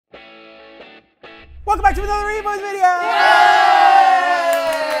Welcome back to another Eboys video!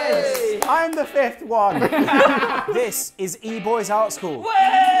 Yay! I'm the fifth one. This is Eboys Art School. Yay!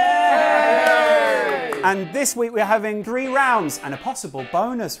 And this week we're having 3 rounds and a possible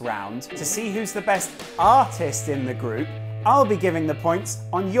bonus round to see who's the best artist in the group. I'll be giving the points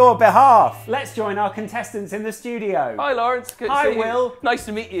on your behalf. Let's join our contestants in the studio. Hi Lawrence, good to see you. Hi Will. Nice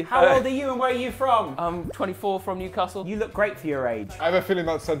to meet you. How old are you and where are you from? I'm 24 from Newcastle. You look great for your age. I have a feeling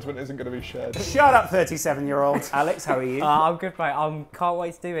that sentiment isn't going to be shared. Shut up, 37-year-old. Alex, how are you? I'm good, mate. Can't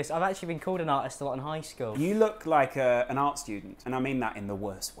wait to do this. I've actually been called an artist a lot in high school. You look like an art student, and I mean that in the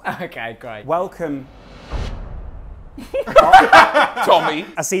worst way. Okay, great. Welcome. Tommy.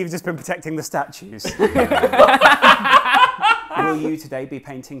 I see you've just been protecting the statues. Will you today be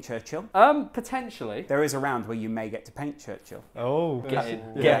painting Churchill? Potentially. There is a round where you may get to paint Churchill. Oh, Get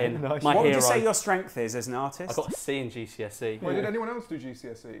in. Nice. My What would hero. you say your strength is as an artist? I got a C in GCSE. Wait, did anyone else do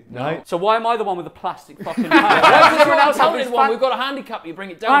GCSE? No. So why am I the one with the plastic fucking hat? Why does everyone else have this one? We've got a handicap. You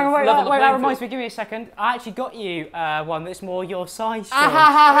bring it down. Wait, level the that playing reminds field. me. Give me a second. I actually got you one that's more your size.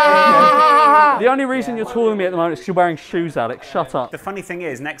 The only reason you're taller than me at the moment is because you're wearing shoes, Alex. Shut up. The funny thing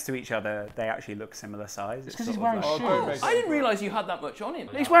is, next to each other, they actually look similar size. It's because he's sort of wearing like- shoes. I didn't realise you had that much on him.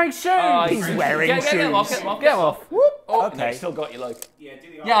 He's wearing shoes. He's wearing Get him off, shoes. get him off, get him off. Oh, Okay. no, he still got you, like.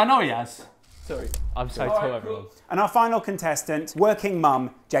 Yeah, I know he has. Sorry. I'm so tall, everyone. And our final contestant, working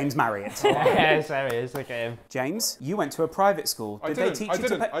mum, James Marriott. Yes, there he is. Look at him. James, you went to a private school. Did they teach you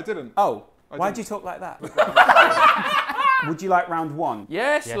to paint? I didn't. Oh, why'd you talk like that? Would you like round 1?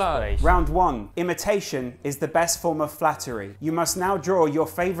 Yes, Yes, lad. please. Round 1. Imitation is the best form of flattery. You must now draw your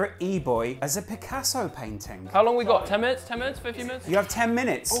favourite e-boy as a Picasso painting. How long we got? 10 minutes? 10 minutes? 15 minutes? You have 10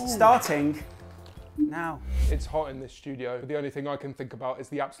 minutes, starting now. It's hot in this studio, but the only thing I can think about is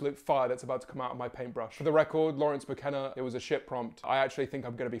the absolute fire that's about to come out of my paintbrush. For the record, Lawrence McKenna, it was a shit prompt. I actually think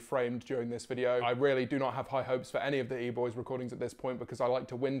I'm going to be framed during this video. I really do not have high hopes for any of the E-Boys recordings at this point because I like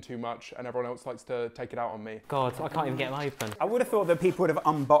to win too much and everyone else likes to take it out on me. God, I can't even get them open. I would have thought that people would have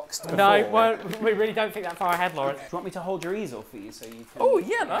unboxed before. No, well, we really don't think that far ahead, Lawrence. Do you want me to hold your easel for you so you can... Oh,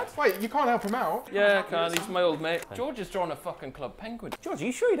 yeah, lad. Wait, you can't help him out? Yeah, can. He's my old mate. George is drawing a fucking club penguin. George, are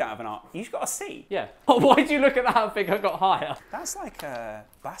you sure you don't have an art? You've got a C. Yeah. Oh, why do you look at that and think I got higher? That's like a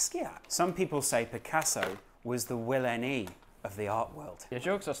Basquiat. Some people say Picasso was the Will-N-E of the art world. Your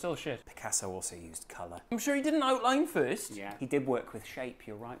jokes are still shit. Picasso also used colour. I'm sure he didn't outline first. Yeah, he did work with shape,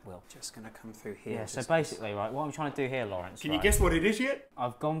 you're right, Will. Just gonna come through here. Yeah, so basically, right, what I'm trying to do here, Lawrence, Can you guess what it is yet?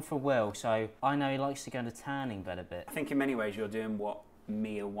 I've gone for Will, so I know he likes to go into tanning bed a bit. I think in many ways you're doing what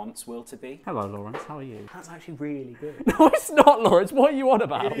Mia wants Will to be. Hello, Lawrence, how are you? That's actually really good. No, it's not, Lawrence. What are you on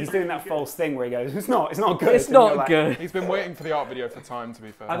about? He's doing that false thing where he goes, it's not good. It's And you're not like, good. He's been waiting for the art video for time, to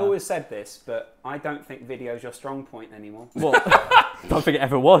be fair. I've always said this, but I don't think video's your strong point anymore. What? Don't think it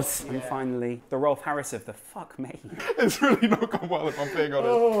ever was. And finally, the Rolf Harris of the fuck me. It's really not gone well if I'm being honest.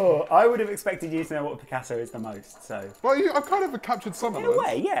 Oh, I would have expected you to know what Picasso is the most, so... Well, I've kind of captured some of In a them.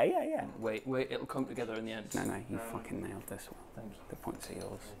 way, yeah. Wait, it'll come together in the end. No, you fucking nailed this one. Thank you. The points are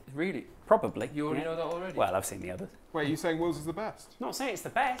yours. Really? Probably. You already know that already? Well, I've seen the others. Wait, you saying Will's is the best? Not saying it's the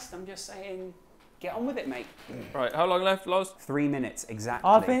best, I'm just saying get on with it, mate. Right, how long left, Loz? 3 minutes,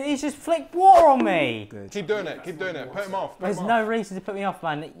 exactly. He's just flicked water on me. Good. Keep doing it, put him off. There's no reason to put me off,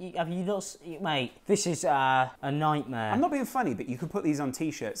 man. Have you not, mate? This is a nightmare. I'm not being funny, but you could put these on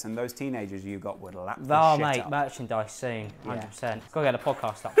t-shirts and those teenagers you got would lap the Oh, shit mate, up. merchandise soon, 100%. Yeah. Gotta get a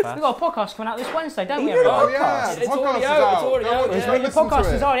podcast up first. We've got a podcast coming out this Wednesday, don't we, You know everyone? the Oh yeah, the It's podcast already is out, out. it's already Go out, and yeah. The listen to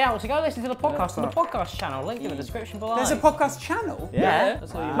podcast it. is already out, so go listen to the podcast on the podcast channel. Link in the description below. There's a podcast channel? Yeah.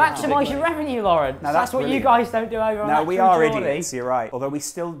 That's how you Maximise your revenue, Lawrence. Now, that's that's what you brilliant. guys don't do over on No, we Actual are Geordie. idiots, you're right. Although we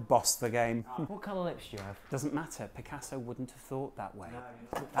still bossed the game. What colour lips do you have? Doesn't matter, Picasso wouldn't have thought that way.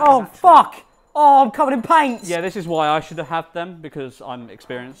 Oh, fuck! Oh, I'm covered in paint! Yeah, this is why I should have had them, because I'm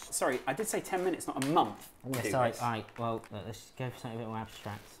experienced. Sorry, I did say 10 minutes, not a month. to Yeah, do sorry, this. alright, well, let's go for something a bit more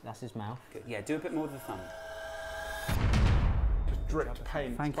abstract. That's his mouth. Good. Yeah, do a bit more with the thumb. Dripped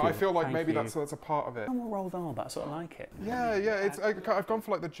paint. Thank but you, I feel like thank maybe you. that's a part of it. I'm more rolled on, but I sort of like it. Yeah, I've gone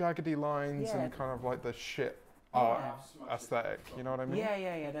for like the jaggedy lines Yeah. and kind of like the shit art aesthetic. You know what I mean?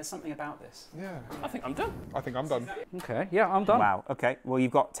 Yeah, there's something about this. Yeah. I think I'm done. I think I'm done. Okay, yeah, I'm done. Wow, okay. Well,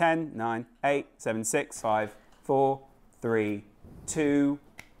 you've got 10, 9, 8, 7, 6, 5, 4, 3, 2,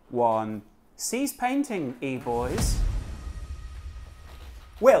 1. Cease painting, E-boys.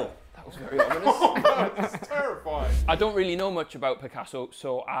 Will. That was very ominous. That's terrifying. I don't really know much about Picasso,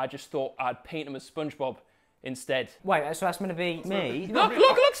 so I just thought I'd paint him as SpongeBob instead. Wait, so that's going to be me? Look,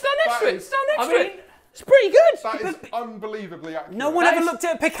 stand next to it, stand next to it. It's pretty good. That is unbelievably accurate. No one ever looked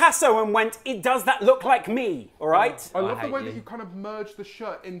at a Picasso and went, does that look like me? All right? I love the way that you kind of merge the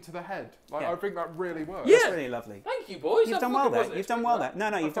shirt into the head. Like, I think that really works. Yeah. That's really lovely. Thank you, boys. You've done well there. You've done well there.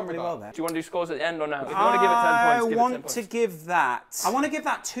 No, you've done really well there. Do you want to do scores at the end or now? If you want to give it 10 points, give it 10 I want points. to give that. I want to give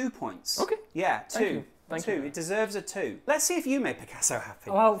that 2 points. Okay. Yeah, 2. Thank two. you. It deserves a 2. Let's see if you made Picasso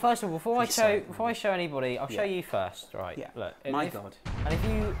happy. Well, first of all, before I show anybody, I'll show you first, right? Yeah. Look. My God. And if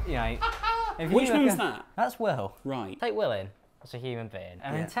you know, if Which you one's that? That's Will. Right. Take Will in as a human being,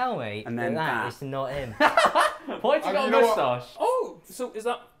 and then tell me And then that that. is not him. Why'd you got a you know what? moustache? Oh, so is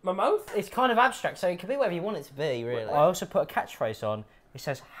that my mouth? It's kind of abstract, so it can be whatever you want it to be, really. I also put a catchphrase on. It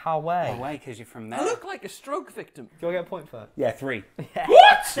says "Howay." Away, because you're from there. I look like a stroke victim. Do I get a point for that? Yeah, 3.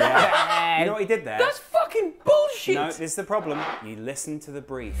 What? Yeah. You know what he did there? That's fucking bullshit. No, this is the problem. You listen to the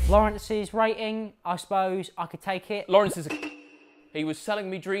brief. Lawrence's rating, I suppose I could take it. Lawrence is he was selling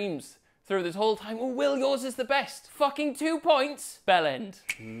me dreams through this whole time. Oh, Will, yours is the best. Fucking 2 points. Bell end.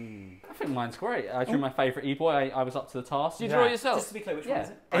 I think mine's great. I drew my favourite E-boy. I was up to the task. Did you draw yourself? Just to be clear, which one is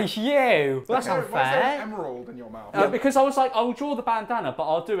it? It's you. Well, that's Why is there an unfair. emerald in your mouth? Because I was like, I'll draw the bandana, but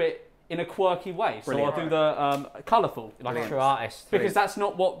I'll do it in a quirky way. Brilliant. So I'll do the colourful. Like a true artist. Because that's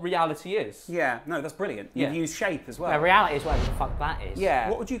not what reality is. Yeah, no, that's brilliant. You've Yeah. used shape as well. The reality is whatever the fuck that is. Yeah.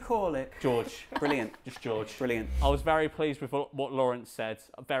 What would you call it? George. Brilliant. Just George. Brilliant. I was very pleased with what Lawrence said.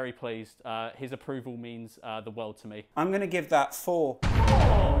 Very pleased. His approval means the world to me. I'm going to give that 4.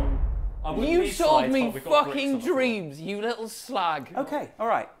 I wouldn't You need sold slides, me but we've got bricks fucking on the floor. dreams, you little slag. Okay, all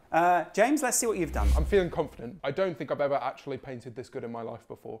right. James, let's see what you've done. I'm feeling confident. I don't think I've ever actually painted this good in my life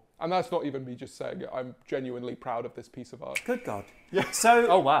before. And that's not even me just saying it. I'm genuinely proud of this piece of art. Good God. Yeah. So,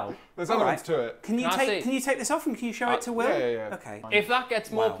 Oh, wow. There's all elements right. to it. Can you Can I see? take this off and can you show it to Will? yeah. Okay. If that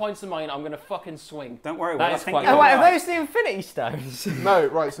gets more Wow. points than mine, I'm gonna fucking swing. Don't worry, Will. That I is think quite you're good. Oh, wait, all are right. those the Infinity Stones? No,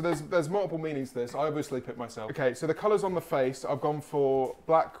 right, so there's multiple meanings to this. I obviously picked myself. Okay, so the colours on the face, I've gone for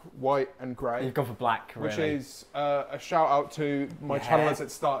black, white and grey. You've gone for black, really. Which is a shout out to my channel as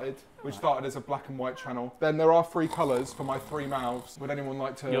it started, which started as a black and white channel. Then there are 3 colours for my 3 mouths. Would anyone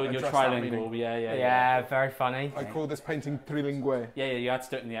like to You're address that meaning? trilingual. Yeah. Yeah, very funny. I call this painting trilingue. Yeah, you had to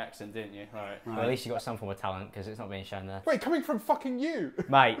do it in the accent, didn't you? All right. Well, at least you got some form of talent because it's not being shown there. Wait, coming from fucking you!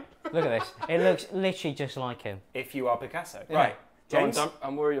 Mate, look at this. It looks literally just like him. If you are Picasso. Yeah. Right. James, James?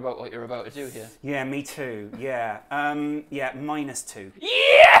 I'm worried about what you're about to do here. Yeah, me too. Yeah. Yeah, -2.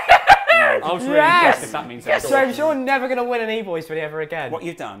 I was really Yes! impressed if that means anything. James, you're never going to win an E-Boys video ever again. What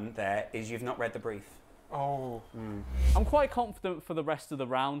you've done there is you've not read the brief. Oh. I'm quite confident for the rest of the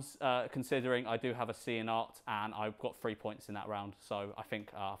rounds, considering I do have a C in art and I've got 3 points in that round. So I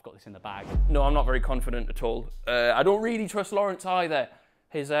think I've got this in the bag. No, I'm not very confident at all. I don't really trust Lawrence either.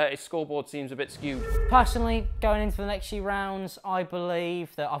 His scoreboard seems a bit skewed. Personally, going into the next few rounds, I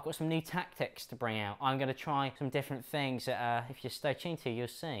believe that I've got some new tactics to bring out. I'm going to try some different things that if you stay tuned to, you'll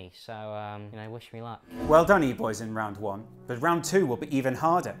see. So, you know, wish me luck. Well done, E-Boys, in round 1. But round 2 will be even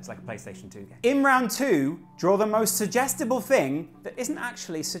harder. It's like a PlayStation 2 game. In round 2, draw the most suggestible thing that isn't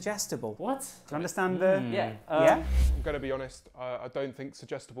actually suggestible. What? Do you understand the... Yeah. Yeah? I'm going to be honest, I don't think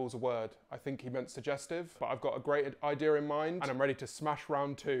suggestible is a word. I think he meant suggestive, but I've got a great idea in mind and I'm ready to smash round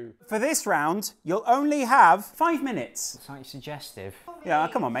 2. For this round, you'll only have 5 minutes. Something suggestive. Yeah,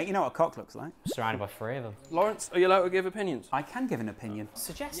 come on, mate. You know what a cock looks like. Surrounded by 3 of them. Lawrence, are you allowed to give opinions? I can give an opinion.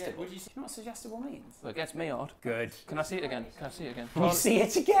 Suggestible. would you Do you know what suggestible means? Well, it gets me odd. Good. Can I see it again? Can I see it again? Can you see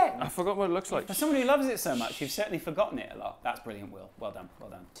it again? I forgot what it looks like. For someone who loves it so much, you've certainly forgotten it a lot. That's brilliant, Will. Well done. Well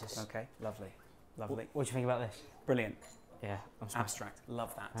done. Okay, lovely. Lovely. What do you think about this? Brilliant. Yeah, I'm Abstract.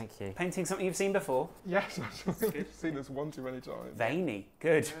 Love that. Thank you. Painting something you've seen before. Yes, I've seen this one too many times. Veiny.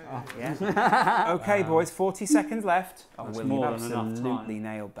 Good. Yeah. Okay, boys, 40 seconds left. Oh, Will, you've more than enough absolutely time.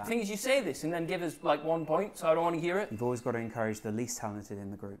 nailed The that. thing is, you say this and then give us like 1 point, so I don't want to hear it. You've always got to encourage the least talented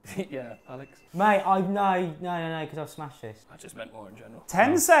in the group. Yeah, Alex. Mate, no, because I've smashed this. I just meant more in general.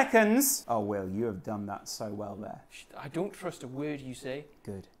 10 seconds. Oh, Will, you have done that so well there. I don't trust a word you say.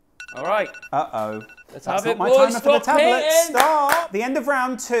 Good. All right, Uh-oh. let's That's have not it, my boys. timer for the Stop tablet. painting. Stop! The end of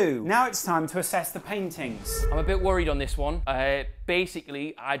round 2. Now it's time to assess the paintings. I'm a bit worried on this one.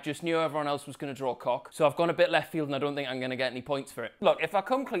 Basically, I just knew everyone else was going to draw cock, so I've gone a bit left field and I don't think I'm going to get any points for it. Look, if I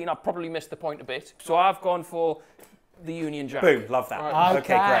come clean, I'll probably miss the point a bit. So I've gone for the Union Jack. Boom, love that. Right.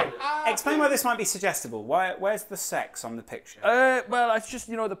 Okay, Okay. great. Explain why this might be suggestible. Where's the sex on the picture? Well, it's just,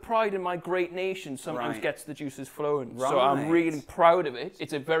 you know, the pride in my great nation sometimes Right. gets the juices flowing. So I'm Right. really proud of it.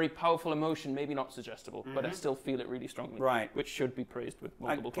 It's a very powerful emotion, maybe not suggestible, but I still feel it really strongly. Right. Which should be praised with I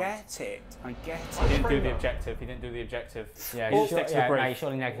multiple points. get it. I get He it. didn't do the objective. He didn't do the objective. Yeah, He sticks to the brief. mate,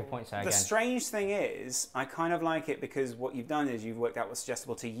 surely negative points there The again. strange thing is, I kind of like it because what you've done is you've worked out what's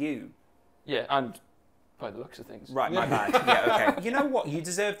suggestible to you. Yeah, and by the looks of things. Right, my bad. Yeah, okay. You know what? You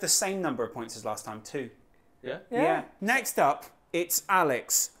deserve the same number of points as last time too. Yeah? Yeah. Next up, it's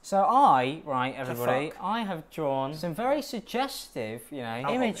Alex. So everybody, I have drawn some very suggestive,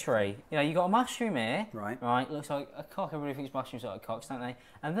 imagery. You got a mushroom here. Right. Right, looks like a cock. Everybody thinks mushrooms look like cocks, don't they?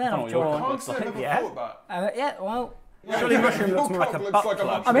 And then I've I drawn... can't say I never thought that. well... Surely mushroom looks more like a butt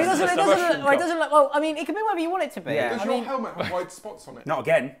plug. I mean, it doesn't look... Well, I mean, it can be whatever you want it to be. Yeah. Does your helmet have white spots on it? Not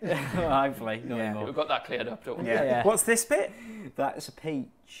again. Hopefully, not anymore. We've got that cleared up, don't we? Yeah. What's this bit? That's a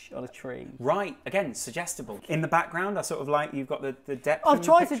peach on a tree. Right, again, suggestible. In the background, I sort of like you've got the depth. I've in the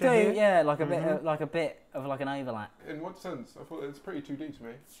tried to picture do, here. like a bit of an overlap. In what sense? I thought it's pretty 2D to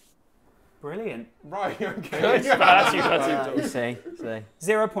me. Brilliant. Right, okay. You see.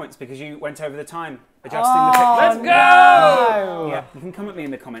 0 points because you went over the time adjusting the picture. Let's go! Yeah, you can come at me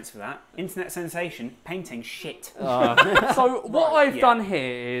in the comments for that. Internet sensation, painting shit. So what I've done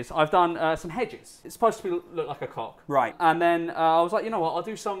here is I've done some hedges. It's supposed to look like a cock. Right. And then I was like, you know what? I'll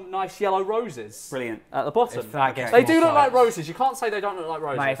do some nice yellow roses. Brilliant. At the bottom. Okay. They do look like roses. You can't say they don't look like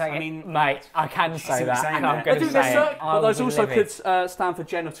roses. Mate, I can say that, and I'm They going do to say it. but those also could stand for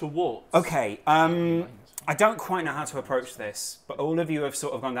genital warts. Okay, I don't quite know how to approach this, but all of you have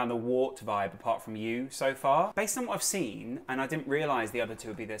sort of gone down the wart vibe apart from you so far. Based on what I've seen, and I didn't realise the other two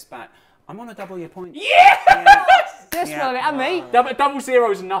would be this bad, I'm on a double your point. And me. Double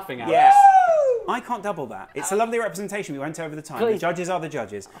zeros and nothing, Alex. Yes. I can't double that. It's a lovely representation. We went over the time. The judges are the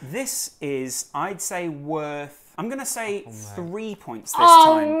judges. This is, I'd say, worth... I'm going to say 3 points this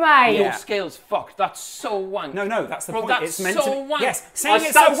time. Mate! Your scale's fucked. That's so wank. No, that's the Bro, point. that's It's meant so to be... wank. Yes, saying I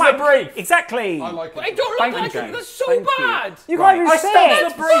it's so stamped wank. the brief. Exactly. I like it. I don't Thank look like you, it. James. That's so Thank you. bad. You can't even say it.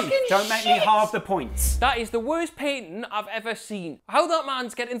 That's fucking Don't make me shit. halve the points. That is the worst painting I've ever seen. How that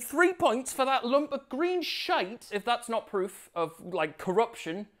man's getting 3 points for that lump of green shite, if that's not proof of, like,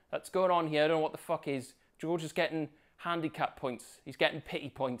 corruption that's going on here. I don't know what the fuck is. George is getting handicap points. He's getting pity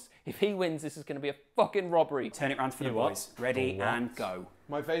points. If he wins, this is going to be a fucking robbery. Turn it round for the boys. Ready and go.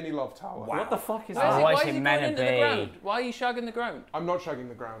 My veiny love tower. Wow. What the fuck is Why is that? he, what's why is it he meant going to into the be? ground? Why are you shagging the ground? I'm not shagging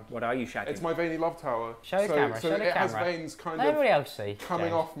the ground. What are you shagging? It's my veiny love tower. Show the camera, So show the it has camera. veins kind Let everybody of else see. coming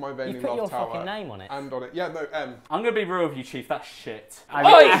James. off my veiny You put love your tower. fucking name on it. And on it. Yeah, no, M. I'm going to be real with you, Chief. That's shit. Oi!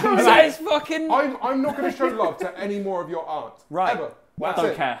 That is fucking... I'm not going to show love to any more of your art. Right. Ever. Well, That's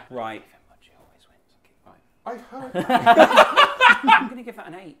Don't it. care. Right. I've heard that. I'm going to give that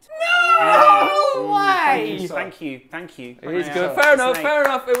an 8. No way! Thank you. Thank you. It is Yeah. good. It's Fair an enough, 8. fair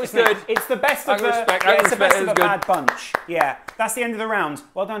enough. It was good. It's the best I of the... respect, yeah, I it's the best respect, of it a was bad bunch. Yeah. That's the end of the round.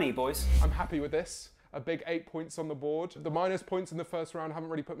 Well done, E-boys. I'm happy with this. A big 8 points on the board. The minus points in the first round haven't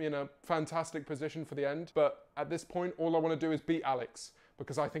really put me in a fantastic position for the end. But at this point, all I want to do is beat Alex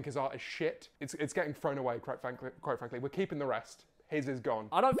because I think his art is shit. It's getting thrown away, quite frankly. We're keeping the rest. His is gone.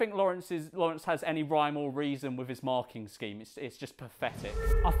 I don't think Lawrence has any rhyme or reason with his marking scheme. It's just pathetic.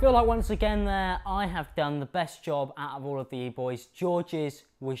 I feel like once again there, I have done the best job out of all of the E-boys. George's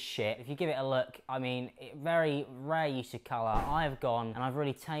was shit. If you give it a look, I mean, very rare use of colour. I have gone and I've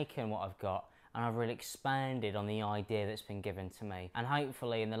really taken what I've got and I've really expanded on the idea that's been given to me. And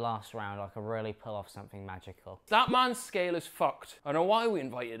hopefully in the last round I can really pull off something magical. That man's scale is fucked. I don't know why we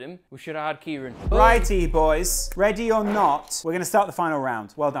invited him. We should have had Kieran. Righty, boys. Ready or not, we're going to start the final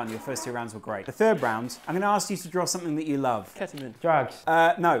round. Well done. Your first 2 rounds were great. The third round, I'm going to ask you to draw something that you love. Ketamine. Drugs.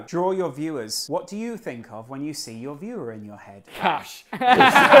 No, draw your viewers. What do you think of when you see your viewer in your head? Cash. You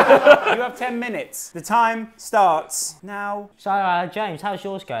have 10 minutes. The time starts now. So, James, how's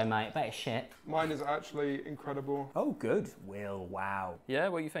yours going, mate? I bet it's shit. Mine is actually incredible. Oh, good. Will, wow. Yeah,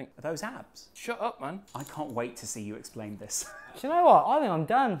 what do you think? Are those abs? Shut up, man. I can't wait to see you explain this. Do you know what? I think I'm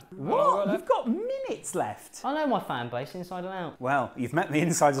done. What? You've got minutes left. I know my fan base inside and out. Well, you've met the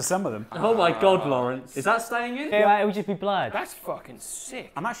insides of some of them. Oh my God, Lawrence. Is that staying in? Yeah, mate, it would just be blood. That's fucking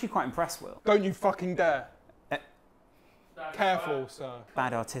sick. I'm actually quite impressed, Will. Don't you fucking dare. Careful, sir.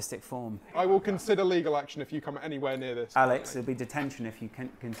 Bad artistic form. I will consider legal action if you come anywhere near this. Alex, it'll be detention if you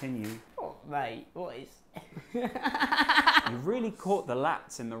continue. Oh, mate, what is... You've really caught the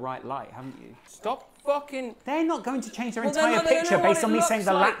lats in the right light, haven't you? Stop fucking... They're not going to change their Well, they're entire not- they don't picture know what based it on me looks saying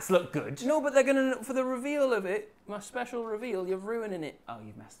the like. lats look good. No, but they're gonna... For the reveal of it, my special reveal, you're ruining it. Oh,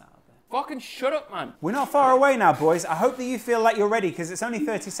 you've messed that up there. Fucking shut up, man. We're not far away now, boys. I hope that you feel like you're ready because it's only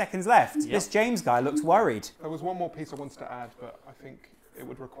 30 seconds left. This James guy looks worried. There was one more piece I wanted to add, but I think it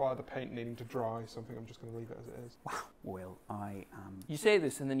would require the paint needing to dry, so I think I'm just going to leave it as it is. Wow, Will, I am... You say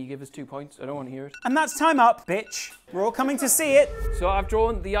this and then you give us 2 points. I don't want to hear it. And that's time up, bitch. We're all coming to see it. So I've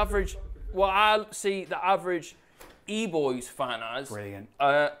drawn the average... What I'll see the average E-Boys fan as. Brilliant.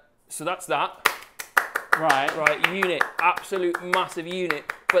 So that's that. Right, unit. Absolute massive unit.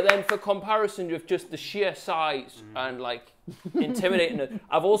 But then for comparison with just the sheer size and like intimidating,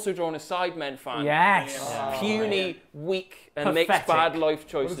 I've also drawn a Sidemen fan. Yes. Puny, weak, and makes Pathetic. bad life What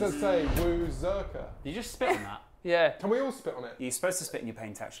choices. does that say? Woo Zerka. You just spit on that. Yeah. Can we all spit on it? You're supposed to spit in your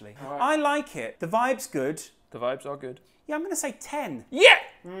paint, actually. I like it. The vibe's good. The vibes are good. Yeah, I'm going to say 10. Yeah!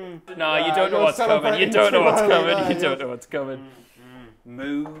 No, you don't know you're what's coming. You celebrating don't know too what's early coming. there, You don't know what's coming.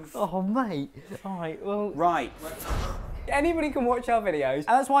 Move. Oh, mate. All right, well, Right. anybody can watch our videos. And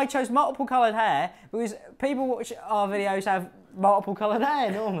that's why I chose multiple coloured hair, because people watch our videos have multiple coloured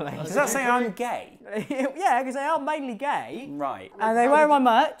hair normally. Does that say I'm gay? Yeah, because they are mainly gay. Right. And they wear my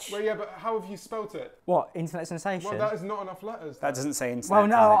merch. Well, yeah, but how have you spelt it? What, internet sensation? Well, that is not enough letters. That doesn't say internet. Well,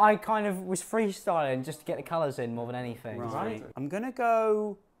 no, does it? I kind of was freestyling just to get the colours in more than anything. Right. I'm going to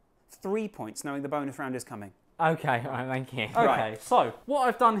go 3 points, knowing the bonus round is coming. Okay, all right, thank you. Okay, Right. so what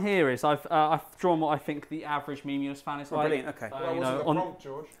I've done here is I've drawn what I think the average Memulus fan is like. Brilliant, okay. Well, You what's know, the on prompt,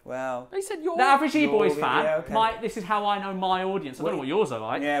 George? Well, They said you're... the average Eboys Sure, fan. yeah, okay. This is how I know my audience. I don't know what yours are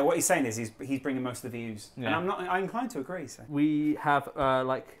like. yeah, what he's saying is he's bringing most of the views. And Yeah. I'm inclined to agree, so. We have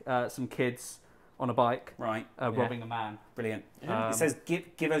some kids on a bike Right, robbing a man. brilliant. It says,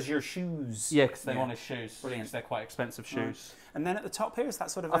 give us your shoes. Yeah, because they Yeah. want his shoes. Brilliant. 'Cause they're quite expensive shoes. And then at the top here, is that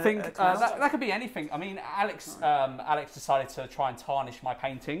sort of I think a class? that could be anything. I mean, Alex decided to try and tarnish my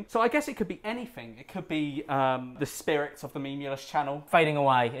painting. So I guess it could be anything. It could be the spirits of the Memulus channel. Fading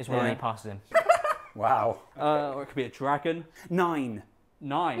away is when Yeah. he passes him. Wow. Or it could be a dragon. 9.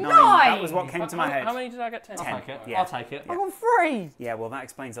 9. That was what came to my head. How many did I get? 10? I'll take it. Yeah. I'll take it. I got 3! Yeah, well, that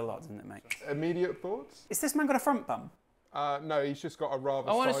explains a lot, doesn't it, mate? Immediate thoughts? Is this man got a front bum? No, he's just got a rather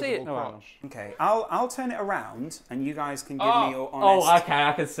I wanna see it. sizable No, crotch. Okay, I'll turn it around, and you guys can give me your Oh, honest... okay,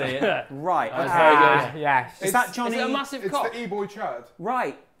 I can see it. Right, okay. very good. Yes. Is that Is Johnny? it a massive It's cock? the E-boy Chad.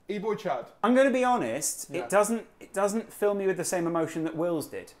 Right. E-boy Chad. I'm going to be honest. Yeah. It doesn't fill me with the same emotion that Will's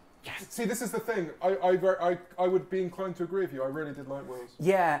did. See, this is the thing. I would be inclined to agree with you. I really did like Will's.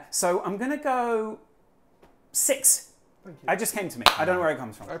 Yeah. So I'm going to go 6. Thank you. It just came to me. I don't know where it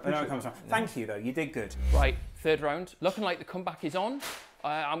comes from. I I don't know where it appreciate comes from. Thank you, though. You did good. Right, third round. Looking like the comeback is on.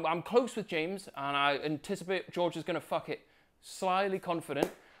 I'm close with James, and I anticipate George is going to fuck it. Slyly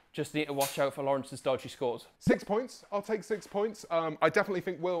confident. Just need to watch out for Lawrence's dodgy scores. 6 points. I'll take 6 points. I definitely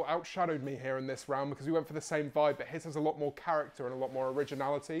think Will outshadowed me here in this round because we went for the same vibe, but his has a lot more character and a lot more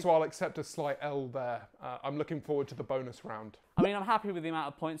originality. So I'll accept a slight L there. I'm looking forward to the bonus round. I mean, I'm happy with the amount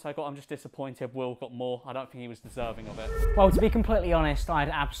of points I got. I'm just disappointed Will got more. I don't think he was deserving of it. Well, to be completely honest, I had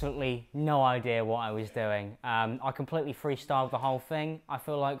absolutely no idea what I was doing. I completely freestyled the whole thing. I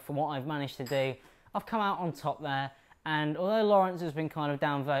feel like from what I've managed to do, I've come out on top there. And although Lawrence has been kind of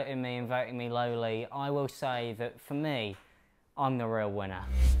downvoting me and voting me lowly, I will say that for me, I'm the real winner.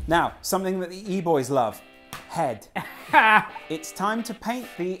 Now, something that the E-boys love. Head. It's time to paint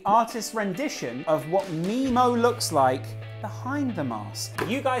the artist's rendition of what Mimo looks like behind the mask.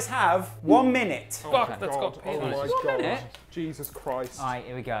 You guys have 1 minute. Fuck, that's God. got Oh paint on my it. God. minute? Jesus Christ. All right,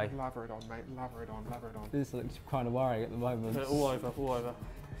 here we go. Lather it on, mate. Lather it on, lather it on. This looks kind of worrying at the moment. All over, all over.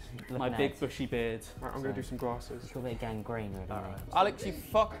 My big bushy beard. Right, I'm going to do some glasses. It's a bit gangrene, really. Alex, you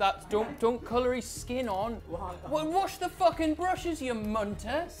fuck that. Don't colour his skin on. Well, wash the fucking brushes, you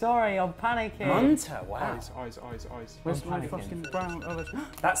munter. Sorry, I'm panicking. Hunter, wow. Eyes. Where's my fucking brown? Oh,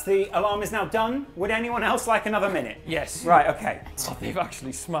 That's the alarm is now done. Would anyone else like another minute? Yes. Right, okay. Oh, they've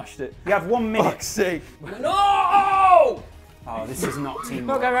actually smashed it. You have 1 minute. Sake. No! Oh, this is not Not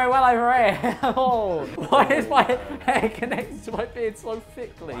teamwork. going very well over here. Oh, why is my hair connected to my beard so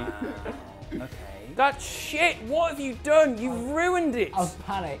thickly? Okay. That shit, what have you done? You've ruined it. I've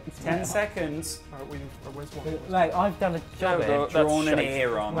panicked. 10 seconds. Where's one? Mate, I've done a job we here. go. That's Drawn an shite.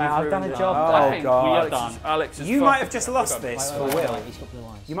 ear on. Mate, I've done a job Oh, there. think God. we are Alex done. is, Alex is You fucked. might have just lost this for Wait, Will. he's got blue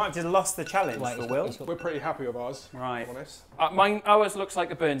eyes. You might have just lost the challenge Wait, for he's Will. got- he's got- We're pretty happy with ours. Right. If I'm honest. Ours looks like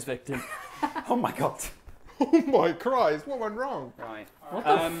a Burns victim. Oh my God. Oh my Christ, what went wrong? Right.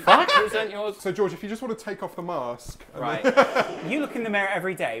 Present yours. So George, if you just want to take off the mask. Right. You look in the mirror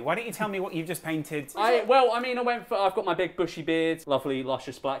every day. Why don't you tell me what you've just painted? I've got my big bushy beard, lovely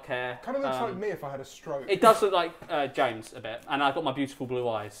luscious black hair. Kind of looks like me if I had a stroke. It does look like James a bit, and I've got my beautiful blue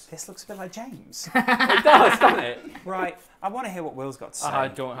eyes. This looks a bit like James. It does, doesn't it? Right. I want to hear what Will's got to say. I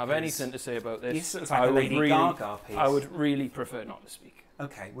don't have anything to say about this. This looks like I a would Lady really, Gaga piece. I would really prefer not to speak.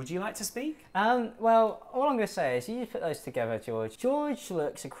 Okay. Would you like to speak? Well, all I'm going to say is you put those together, George. George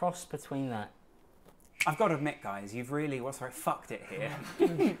looks a cross between that. I've got to admit, guys, you've really, fucked it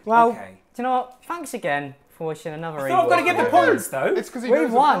here. Well, Okay. do you know what? Thanks again for wishing another So I've got to E-boy. give the points, though. It's because he We've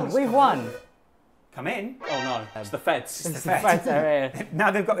knows won. about We've stuff. won. Come in. Oh no, it's the feds. It's the Friends feds. are here. Now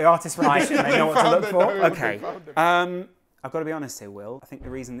they've got the artist rendition. They know what to Found look it, for. no, Okay. they found it. I've got to be honest here, Will. I think the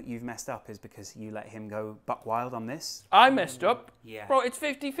reason that you've messed up is because you let him go buck wild on this. I messed up. Yeah. Bro, it's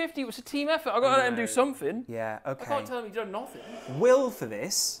 50-50. It was a team effort. I've got to let him do something. Yeah, okay. I can't tell him he's done nothing. Will for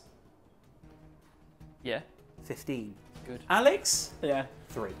this, Yeah. 15. Good. Alex, Yeah.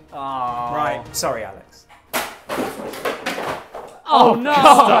 3. Oh. Right, sorry, Alex. Oh no!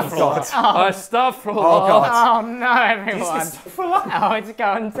 God. Stuff for Oh, God. Oh no, everyone. Oh, it's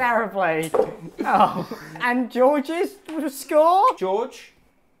gone terribly. Oh, and George's score? George,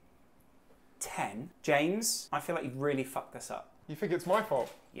 10. James, I feel like you've really fucked this up. You think it's my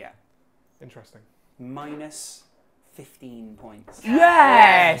fault? Yeah. Interesting. Minus 15 points.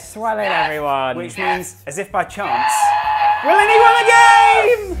 Yes! Well done, everyone. Which means, as if by chance, Willany won the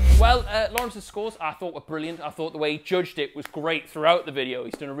game! Well, Lawrence's scores I thought were brilliant. I thought the way he judged it was great throughout the video.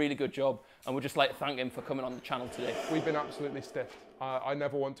 He's done a really good job, and we'd just like to thank him for coming on the channel today. We've been absolutely stiffed. I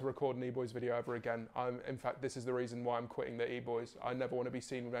never want to record an E-Boys video ever again. In fact, this is the reason why I'm quitting the E-Boys. I never want to be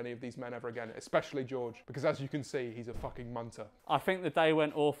seen with any of these men ever again, especially George, because as you can see, he's a fucking munter. I think the day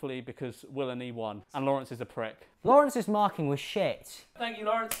went awfully because Willany won, and Lawrence is a prick. Lawrence's marking was shit. Thank you,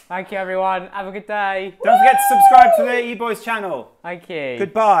 Lawrence. Thank you, everyone. Have a good day. Don't forget to subscribe to the E-Boys channel. Thank you.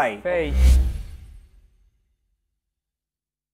 Goodbye. Peace.